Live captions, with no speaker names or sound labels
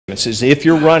is if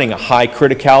you're running a high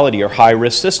criticality or high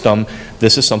risk system,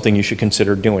 this is something you should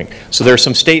consider doing. So there are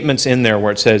some statements in there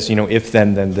where it says, you know, if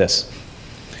then this.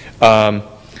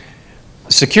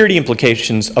 Security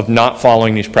implications of not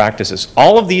following these practices.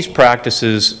 All of these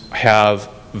practices have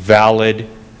valid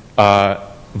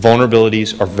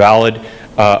vulnerabilities or valid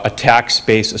attack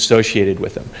space associated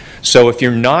with them. So if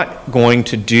you're not going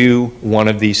to do one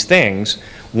of these things,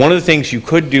 one of the things you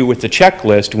could do with the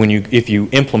checklist if you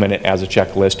implement it as a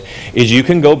checklist is you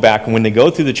can go back, and when they go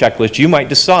through the checklist, you might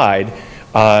decide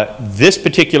this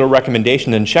particular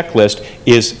recommendation in checklist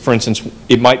is, for instance,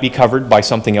 it might be covered by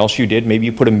something else you did. Maybe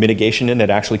you put a mitigation in that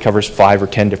actually covers 5 or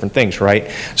 10 different things, right?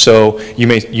 So you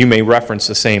may reference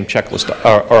the same checklist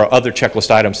or other checklist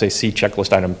items, say see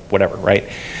checklist item, whatever, right?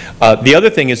 The other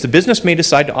thing is the business may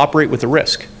decide to operate with a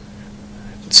risk.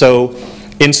 So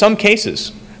in some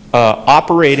cases,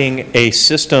 operating a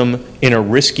system in a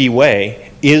risky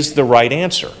way is the right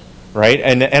answer. Right?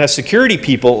 And as security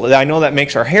people, I know that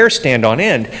makes our hair stand on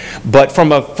end, but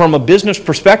from a business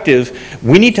perspective,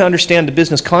 we need to understand the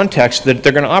business context that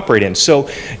they're going to operate in. So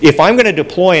if I'm going to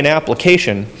deploy an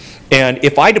application, and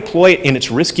if I deploy it in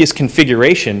its riskiest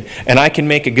configuration, and I can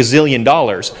make $1 gazillion,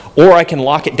 or I can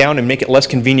lock it down and make it less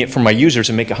convenient for my users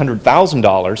and make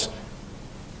 $100,000,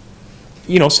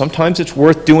 you know, sometimes it's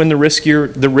worth doing the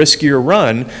riskier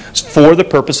run for the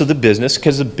purpose of the business,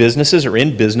 because the businesses are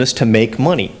in business to make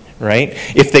money, right?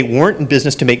 If they weren't in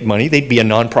business to make money, they'd be a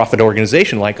nonprofit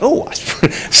organization like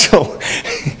OWASP. So,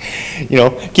 you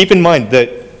know, keep in mind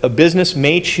that a business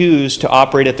may choose to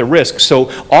operate at the risk.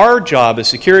 So our job as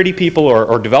security people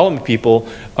or development people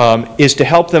is to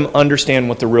help them understand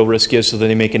what the real risk is so that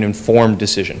they make an informed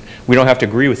decision. We don't have to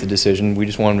agree with the decision, we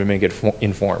just want them to make it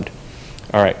informed.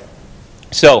 All right.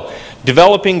 So,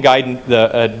 developing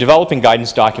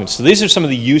guidance documents. So these are some of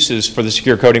the uses for the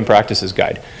Secure Coding Practices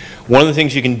Guide. One of the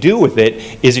things you can do with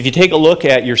it is if you take a look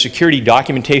at your security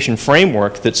documentation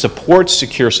framework that supports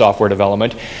secure software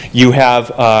development, you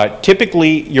have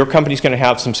typically your company's going to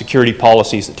have some security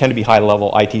policies that tend to be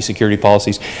high-level IT security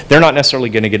policies. They're not necessarily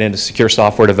going to get into secure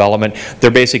software development.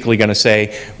 They're basically going to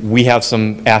say, we have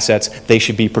some assets, they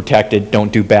should be protected,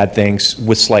 don't do bad things,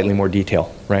 with slightly more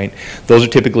detail. Right? Those are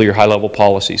typically your high-level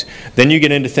policies. Then you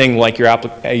get into things like your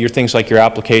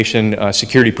application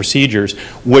security procedures,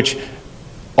 which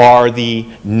are the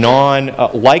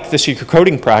like the secure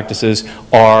coding practices,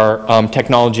 are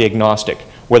technology agnostic,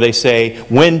 where they say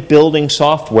when building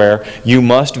software, you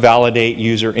must validate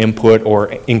user input or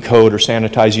encode or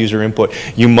sanitize user input.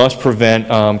 You must prevent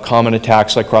common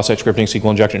attacks like cross-site scripting,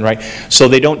 SQL injection, right? So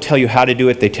they don't tell you how to do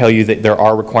it. They tell you that there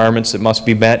are requirements that must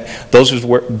be met.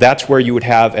 That's where you would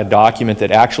have a document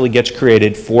that actually gets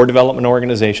created for development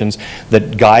organizations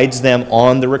that guides them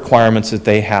on the requirements that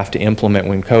they have to implement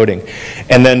when coding.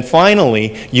 And then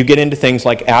finally, you get into things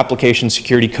like application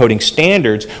security coding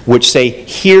standards, which say,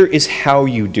 here is how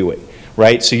you do it,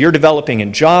 right? So you're developing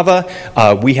in Java,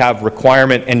 we have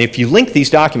requirement, and if you link these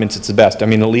documents, it's the best. I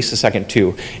mean, at least the second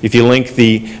two. If you link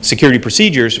the security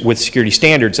procedures with security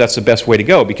standards, that's the best way to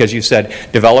go, because you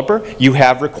said, developer, you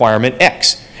have requirement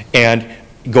X, and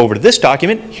go over to this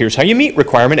document, here's how you meet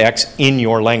requirement X in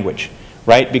your language,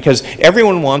 right? Because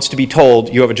everyone wants to be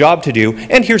told you have a job to do,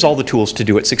 and here's all the tools to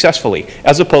do it successfully,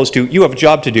 as opposed to you have a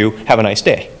job to do, have a nice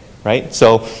day, right?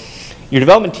 So your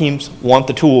development teams want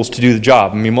the tools to do the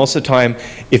job. I mean, most of the time,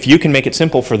 if you can make it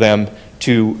simple for them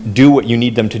to do what you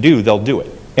need them to do, they'll do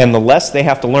it. And the less they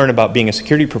have to learn about being a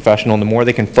security professional, and the more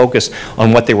they can focus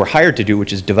on what they were hired to do,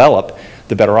 which is develop,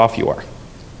 the better off you are.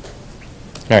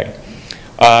 All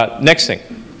right, next thing.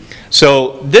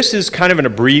 So this is kind of an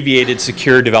abbreviated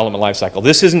secure development lifecycle.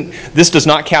 This does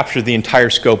not capture the entire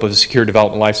scope of the secure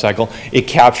development lifecycle. It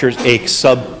captures a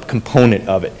subcomponent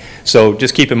of it. So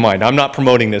just keep in mind, I'm not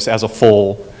promoting this as a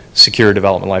full secure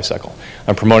development lifecycle.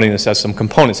 I'm promoting this as some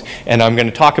components. And I'm going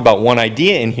to talk about one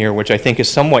idea in here which I think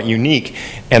is somewhat unique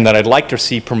and that I'd like to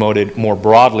see promoted more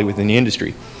broadly within the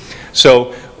industry.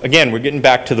 So again, we're getting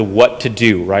back to the what to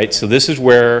do, right? So this is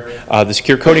where the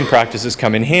secure coding practices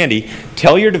come in handy.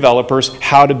 Tell your developers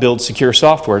how to build secure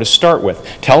software to start with.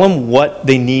 Tell them what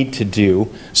they need to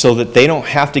do so that they don't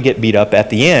have to get beat up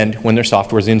at the end when their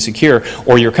software is insecure,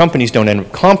 or your companies don't end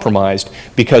up compromised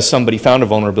because somebody found a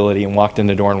vulnerability and walked in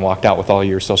the door and walked out with all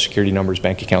your social security numbers,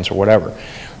 bank accounts, or whatever.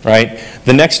 Right?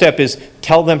 The next step is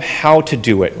tell them how to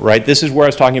do it, right? This is where I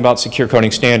was talking about secure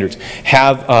coding standards.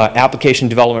 Have application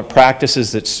development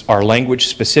practices that are language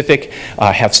specific,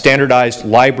 have standardized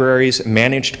libraries,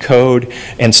 managed code,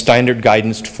 and standard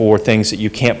guidance for things that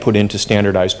you can't put into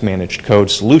standardized managed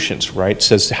code solutions, right? It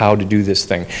says how to do this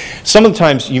thing. Some of the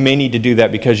times you may need to do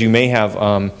that because you may have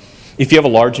if you have a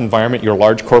large environment, you're a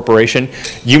large corporation,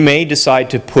 you may decide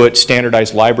to put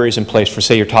standardized libraries in place for,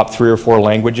 say, your top 3 or 4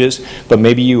 languages, but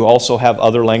maybe you also have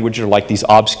other languages like these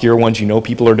obscure ones you know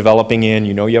people are developing in,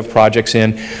 you know you have projects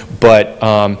in, but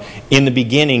in the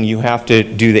beginning you have to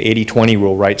do the 80-20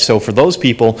 rule, right? So for those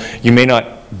people, you may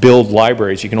not build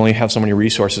libraries. You can only have so many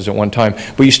resources at one time,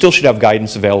 but you still should have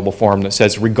guidance available for them that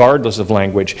says, regardless of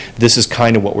language, this is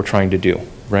kind of what we're trying to do,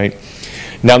 right?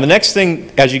 Now the next thing,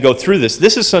 as you go through this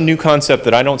is a new concept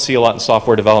that I don't see a lot in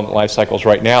software development life cycles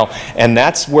right now, and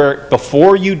that's where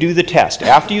before you do the test,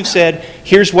 after you've said,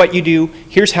 here's what you do,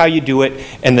 here's how you do it,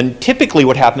 and then typically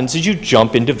what happens is you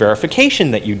jump into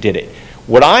verification that you did it.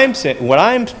 What I'm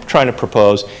trying to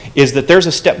propose is that there's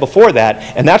a step before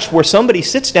that, and that's where somebody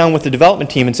sits down with the development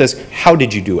team and says, how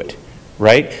did you do it?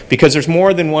 Right? Because there's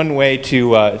more than one way to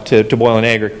boil an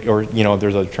egg, or you know,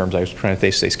 there's other terms. I was trying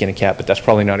to say skin a cat, but that's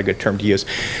probably not a good term to use.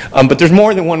 But there's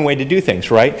more than one way to do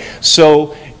things, right?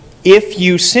 So if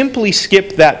you simply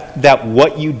skip that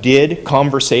what you did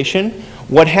conversation,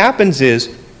 what happens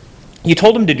is you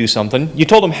told them to do something, you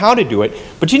told them how to do it,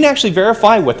 but you didn't actually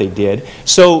verify what they did.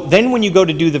 So then when you go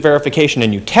to do the verification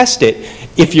and you test it,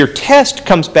 if your test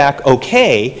comes back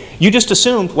okay, you just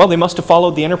assumed, well, they must have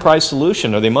followed the enterprise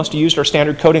solution, or they must have used our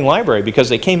standard coding library because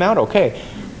they came out okay.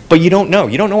 But you don't know.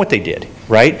 You don't know what they did,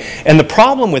 right? And the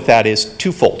problem with that is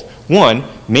twofold. One,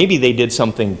 maybe they did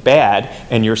something bad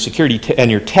and your security and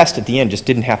your test at the end just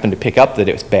didn't happen to pick up that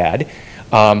it was bad.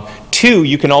 Two,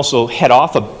 you can also head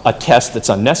off a test that's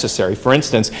unnecessary. For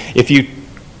instance, if you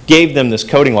gave them this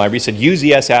coding library, said use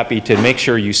the SAPI to make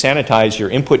sure you sanitize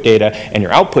your input data and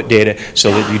your output data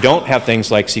so that you don't have things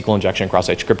like SQL injection and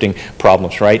cross-site scripting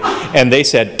problems, right? And they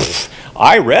said,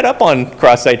 I read up on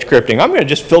cross-site scripting. I'm going to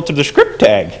just filter the script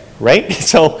tag, right?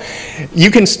 So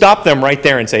you can stop them right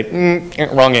there and say,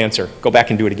 wrong answer. Go back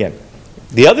and do it again.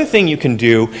 The other thing you can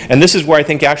do, and this is where I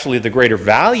think actually the greater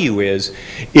value is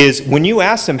when you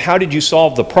ask them, how did you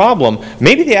solve the problem,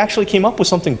 maybe they actually came up with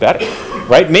something better,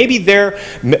 right? Maybe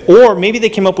maybe they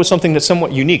came up with something that's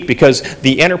somewhat unique, because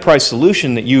the enterprise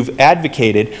solution that you've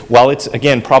advocated, while it's,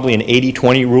 again, probably an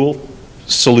 80-20 rule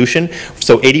solution,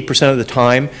 so 80% of the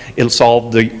time it'll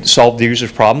solve the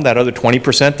user's problem. That other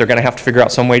 20%, they're going to have to figure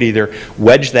out some way to either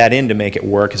wedge that in to make it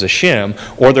work as a shim,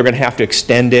 or they're going to have to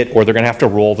extend it, or they're going to have to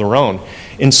roll their own.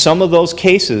 In some of those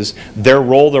cases, their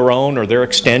roll their own or their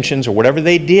extensions or whatever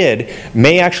they did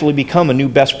may actually become a new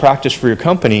best practice for your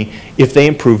company if they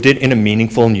improved it in a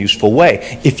meaningful and useful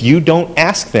way. If you don't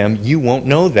ask them, you won't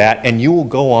know that, and you will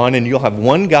go on and you'll have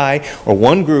one guy or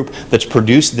one group that's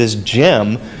produced this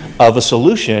gem of a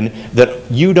solution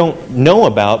that you don't know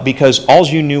about, because all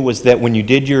you knew was that when you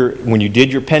did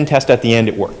your pen test at the end,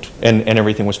 it worked and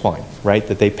everything was fine, right?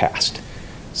 That they passed.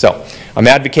 So I'm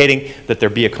advocating that there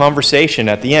be a conversation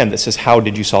at the end that says, how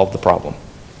did you solve the problem?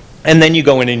 And then you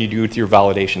go in and you do it your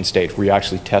validation stage, where you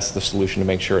actually test the solution to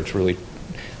make sure it really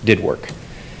did work.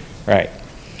 Right.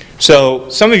 So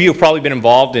some of you have probably been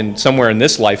involved in somewhere in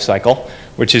this life cycle,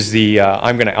 which is the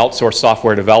I'm going to outsource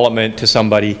software development to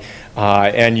somebody.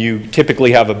 And you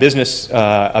typically have a business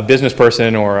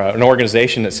person or an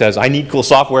organization that says, I need cool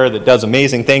software that does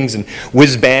amazing things and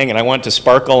whiz bang, and I want it to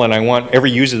sparkle, and I want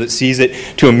every user that sees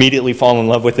it to immediately fall in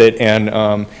love with it,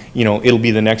 and you know, it'll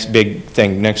be the next big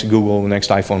thing, next Google, the next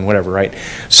iPhone, whatever, right?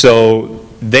 So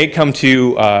they come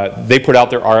to, they put out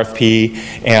their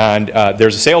RFP, and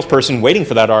there's a salesperson waiting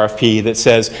for that RFP that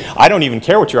says, I don't even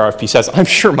care what your RFP says, I'm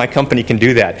sure my company can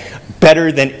do that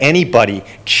better than anybody,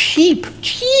 cheap,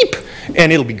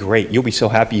 and it'll be great. You'll be so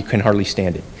happy you can hardly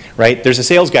stand it, right? There's a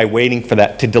sales guy waiting for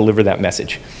that to deliver that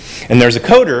message. And there's a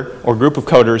coder or group of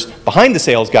coders behind the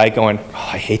sales guy going, oh,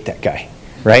 I hate that guy,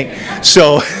 right?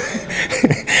 So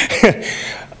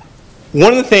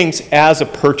one of the things as a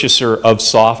purchaser of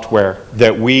software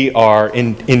that we are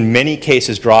in many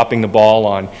cases dropping the ball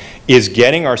on is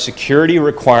getting our security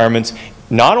requirements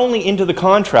not only into the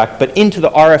contract, but into the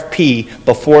RFP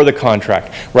before the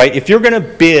contract, right? If you're going to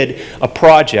bid a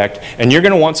project and you're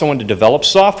going to want someone to develop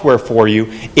software for you,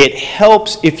 it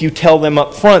helps if you tell them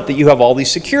up front that you have all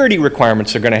these security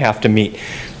requirements they're going to have to meet.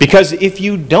 Because if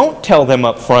you don't tell them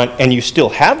up front and you still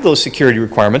have those security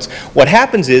requirements, what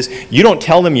happens is you don't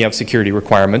tell them you have security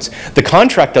requirements, the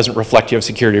contract doesn't reflect you have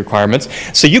security requirements,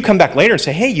 so you come back later and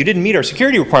say, hey, you didn't meet our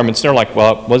security requirements. And they're like,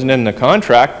 well, it wasn't in the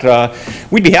contract.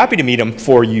 We'd be happy to meet them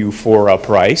for you for a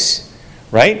price,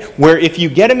 right? Where if you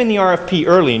get them in the RFP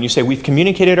early and you say, we've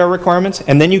communicated our requirements,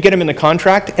 and then you get them in the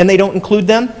contract and they don't include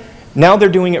them, now they're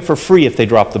doing it for free if they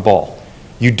drop the ball.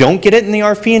 You don't get it in the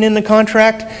RFP and in the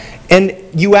contract, and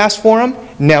you ask for them,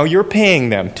 now you're paying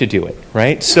them to do it,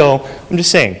 right? So I'm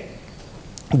just saying,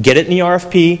 get it in the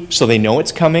RFP so they know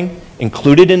it's coming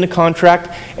include it in the contract,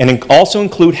 and also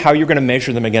include how you're going to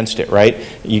measure them against it, right?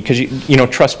 Because you know,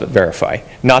 trust but verify.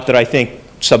 Not that I think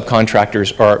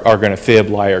subcontractors are going to fib,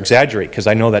 lie, or exaggerate, because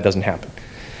I know that doesn't happen.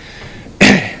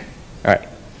 All right.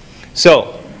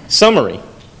 So, summary.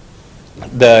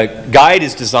 The guide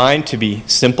is designed to be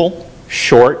simple,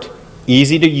 short,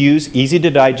 easy to use, easy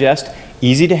to digest,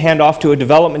 easy to hand off to a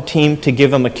development team to give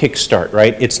them a kickstart,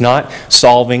 right? It's not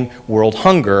solving world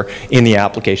hunger in the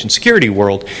application security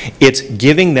world. It's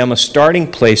giving them a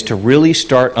starting place to really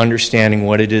start understanding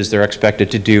what it is they're expected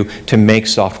to do to make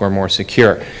software more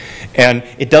secure. And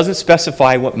it doesn't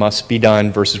specify what must be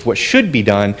done versus what should be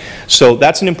done, so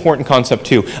that's an important concept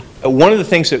too. One of the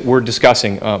things that we're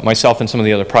discussing, myself and some of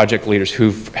the other project leaders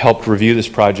who've helped review this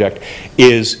project,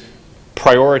 is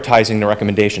prioritizing the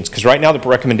recommendations, because right now the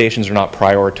recommendations are not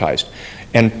prioritized.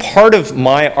 And part of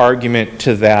my argument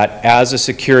to that as a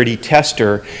security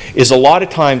tester is a lot of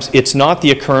times it's not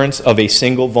the occurrence of a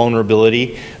single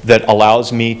vulnerability that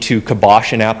allows me to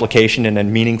kibosh an application in a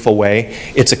meaningful way.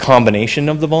 It's a combination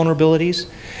of the vulnerabilities.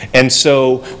 And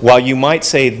so while you might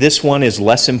say this one is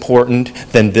less important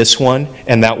than this one,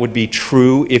 and that would be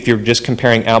true if you're just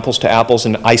comparing apples to apples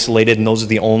and isolated and those are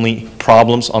the only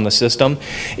problems on the system,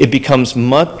 it becomes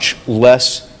much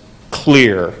less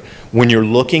clear when you're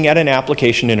looking at an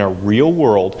application in a real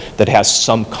world that has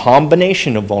some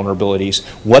combination of vulnerabilities,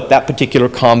 what that particular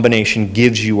combination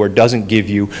gives you or doesn't give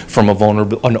you from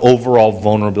an overall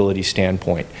vulnerability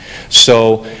standpoint.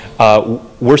 So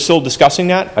we're still discussing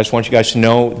that. I just want you guys to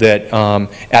know that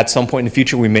at some point in the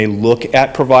future we may look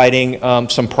at providing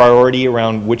some priority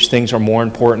around which things are more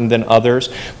important than others.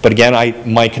 But again,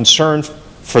 my concern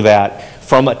for that,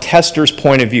 from a tester's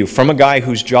point of view, from a guy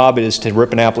whose job it is to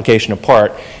rip an application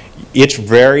apart, it's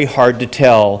very hard to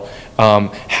tell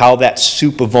how that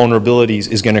soup of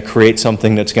vulnerabilities is going to create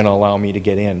something that's going to allow me to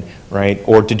get in, right,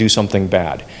 or to do something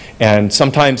bad. And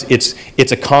sometimes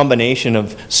it's a combination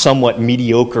of somewhat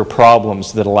mediocre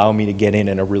problems that allow me to get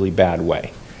in a really bad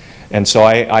way. And so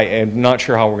I am not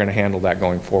sure how we're going to handle that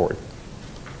going forward.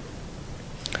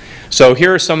 So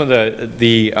here are some of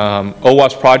the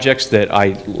OWASP projects that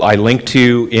I link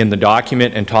to in the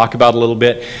document and talk about a little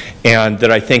bit, and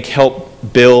that I think help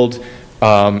build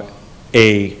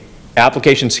a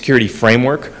application security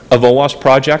framework of OWASP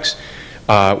projects,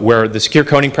 where the Secure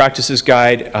Coding Practices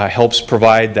Guide helps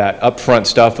provide that upfront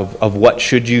stuff of what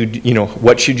should you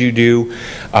do.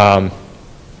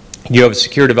 You have a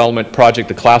secure development project,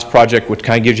 the class project, which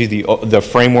kind of gives you the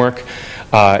framework.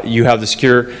 You have the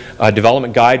Secure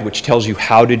Development Guide, which tells you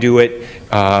how to do it.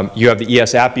 You have the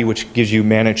ESAPI, which gives you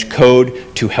managed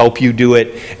code to help you do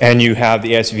it. And you have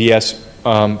the SVS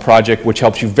project, which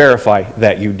helps you verify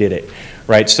that you did it.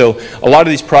 Right? So a lot of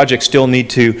these projects still need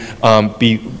to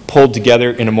be pulled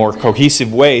together in a more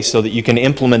cohesive way so that you can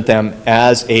implement them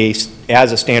as a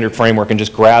standard framework and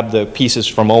just grab the pieces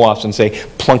from OWASP and say,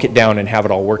 plunk it down and have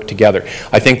it all work together.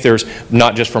 I think there's,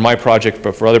 not just for my project,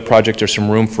 but for other projects, there's some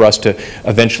room for us to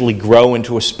eventually grow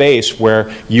into a space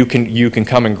where you can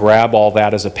come and grab all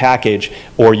that as a package,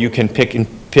 or you can pick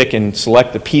and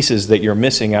select the pieces that you're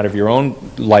missing out of your own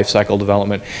lifecycle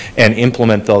development and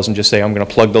implement those and just say, I'm going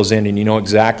to plug those in, and you know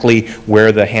exactly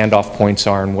where the handoff points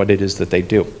are and what it is that they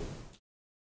do.